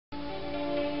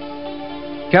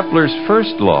Kepler's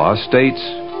first law states,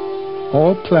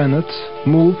 all planets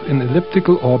move in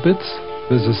elliptical orbits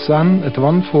with the Sun at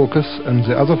one focus and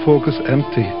the other focus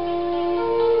empty.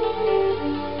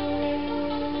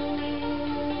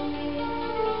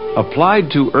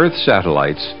 Applied to Earth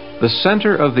satellites, the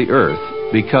center of the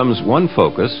Earth becomes one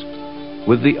focus,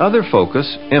 with the other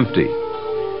focus empty.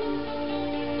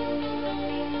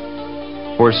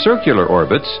 For circular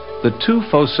orbits, the two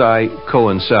foci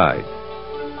coincide.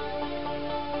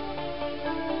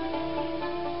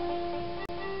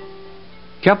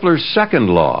 Kepler's second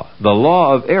law, the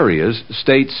law of areas,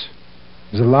 states,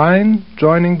 the line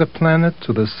joining the planet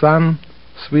to the Sun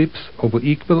sweeps over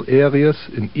equal areas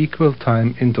in equal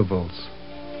time intervals.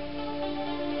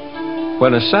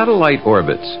 When a satellite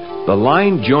orbits, the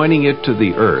line joining it to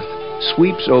the Earth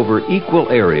sweeps over equal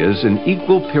areas in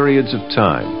equal periods of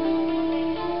time.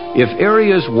 If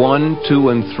areas 1, 2,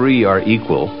 and 3 are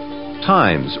equal,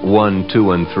 times 1,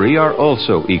 2, and 3 are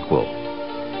also equal.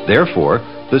 Therefore,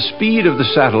 the speed of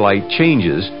the satellite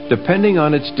changes depending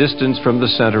on its distance from the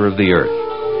center of the Earth.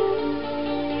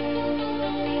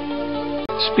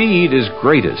 Speed is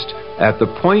greatest at the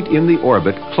point in the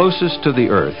orbit closest to the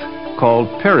Earth,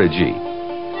 called perigee,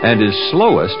 and is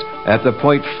slowest at the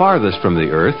point farthest from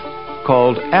the Earth,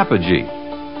 called apogee.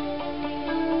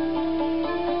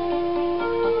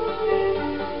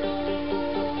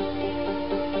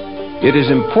 It is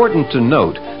important to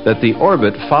note that the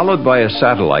orbit followed by a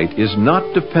satellite is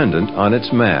not dependent on its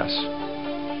mass.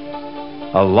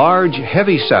 A large,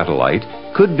 heavy satellite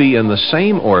could be in the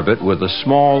same orbit with a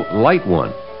small, light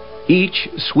one, each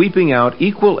sweeping out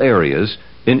equal areas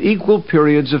in equal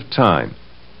periods of time.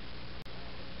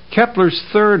 Kepler's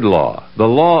third law, the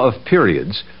law of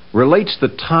periods, relates the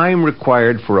time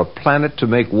required for a planet to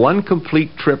make one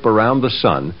complete trip around the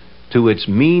Sun to its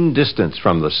mean distance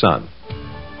from the Sun.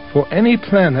 For any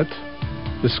planet,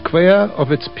 the square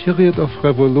of its period of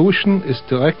revolution is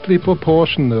directly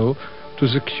proportional to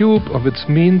the cube of its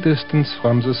mean distance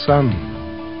from the Sun.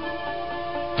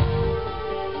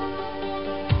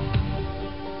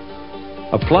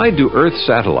 Applied to Earth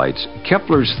satellites,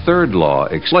 Kepler's third law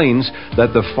explains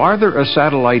that the farther a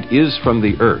satellite is from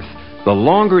the Earth, the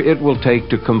longer it will take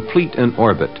to complete an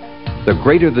orbit, the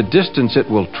greater the distance it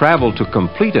will travel to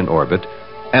complete an orbit,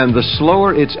 and the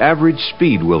slower its average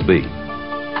speed will be.